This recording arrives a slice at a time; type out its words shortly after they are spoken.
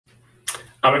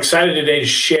I'm excited today to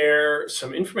share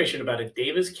some information about a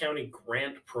Davis County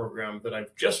grant program that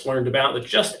I've just learned about, that's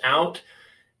just out.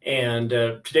 And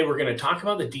today we're going to talk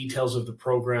about the details of the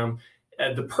program.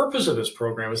 The purpose of this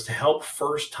program is to help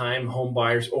first-time home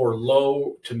buyers or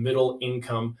low to middle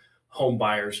income home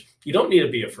buyers. You don't need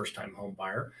to be a first-time home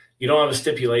buyer. You don't have a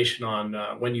stipulation on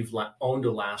when you've owned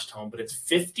a last home, but it's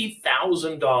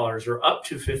 $50,000 or up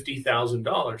to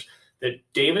 $50,000 that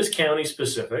Davis County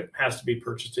specific, has to be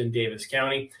purchased in Davis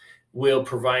County, will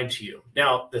provide to you.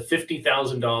 Now, the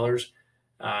 $50,000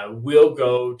 will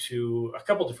go to a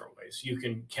couple different ways. You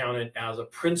can count it as a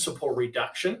principal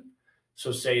reduction.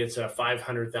 So say it's a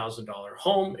 $500,000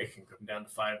 home, it can come down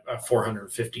to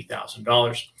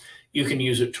 $450,000. You can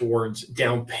use it towards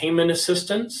down payment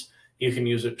assistance. You can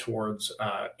use it towards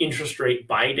interest rate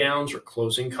buy downs or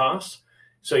closing costs.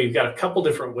 So you've got a couple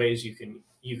different ways you can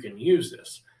use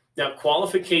this. Now,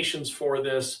 qualifications for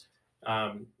this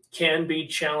can be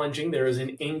challenging. There is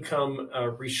an income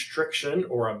restriction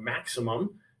or a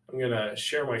maximum. I'm going to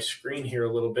share my screen here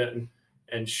a little bit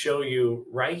and show you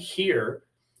right here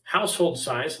household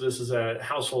size. So this is a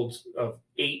household of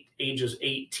ages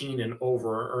 18 and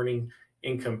over, earning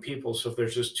income people. So if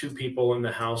there's just two people in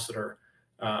the house that are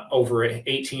over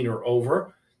 18 or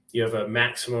over, you have a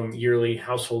maximum yearly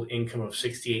household income of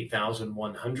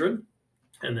 $68,100.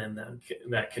 And then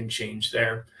that can change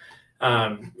there.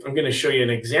 I'm going to show you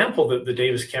an example that the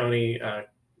Davis County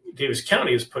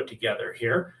has put together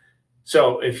here.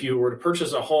 So if you were to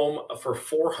purchase a home for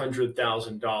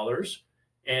 $400,000,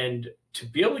 and to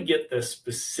be able to get the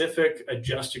specific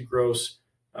adjusted gross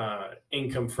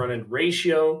income front end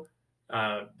ratio,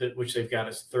 which they've got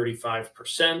as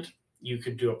 35%, you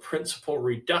could do a principal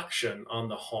reduction on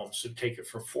the home. So take it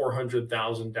from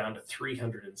 $400,000 down to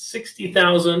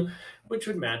 $360,000, which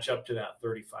would match up to that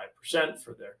 35%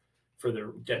 for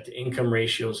their debt to income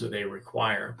ratios that they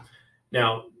require.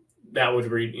 Now, that would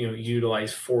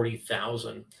utilize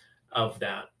 $40,000 of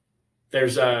that.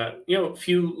 There's a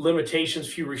few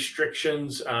limitations, few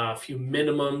restrictions, a few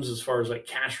minimums as far as like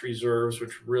cash reserves,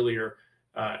 which really are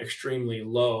extremely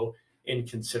low in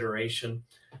consideration.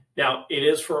 Now, it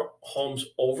is for homes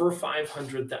over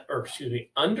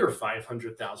under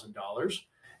 $500,000.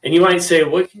 And you might say,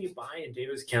 what can you buy in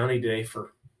Davis County today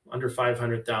for under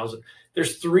 $500,000?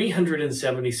 There's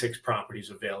 376 properties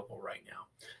available right now.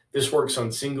 This works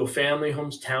on single family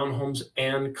homes, townhomes,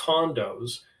 and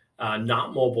condos,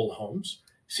 not mobile homes.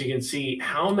 So you can see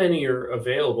how many are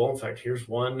available. In fact, here's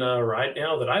one right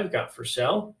now that I've got for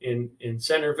sale in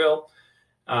Centerville.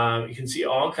 You can see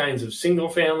all kinds of single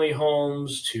family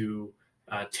homes to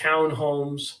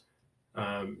townhomes.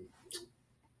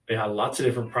 Yeah, lots of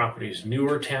different properties,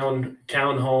 newer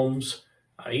townhomes,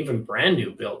 even brand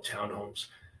new built townhomes.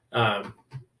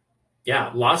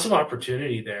 Yeah, lots of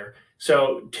opportunity there.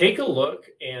 So take a look,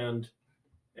 and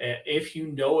if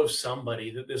you know of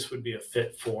somebody that this would be a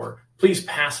fit for, please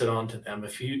pass it on to them.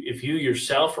 If you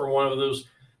yourself are one of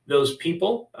those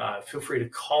people, feel free to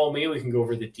call me. We can go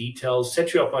over the details,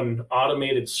 set you up on an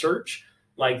automated search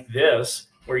like this,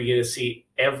 where you get to see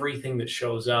everything that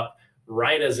shows up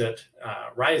right as it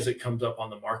comes up on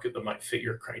the market that might fit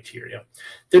your criteria.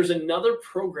 There's another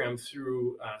program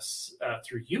through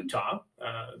Utah,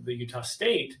 the Utah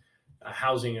State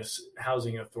Housing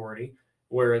Authority,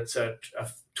 where it's a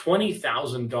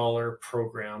 $20,000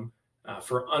 program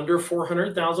for under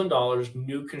 $400,000,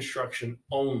 new construction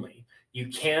only. You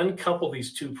can couple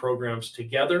these two programs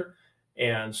together,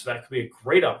 and so that could be a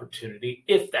great opportunity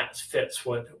if that fits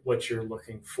what you're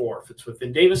looking for. If it's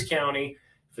within Davis County,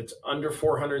 if it's under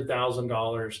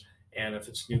 $400,000, and if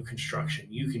it's new construction,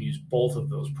 you can use both of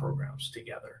those programs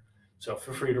together. So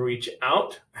feel free to reach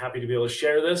out. Happy to be able to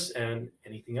share this and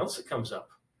anything else that comes up.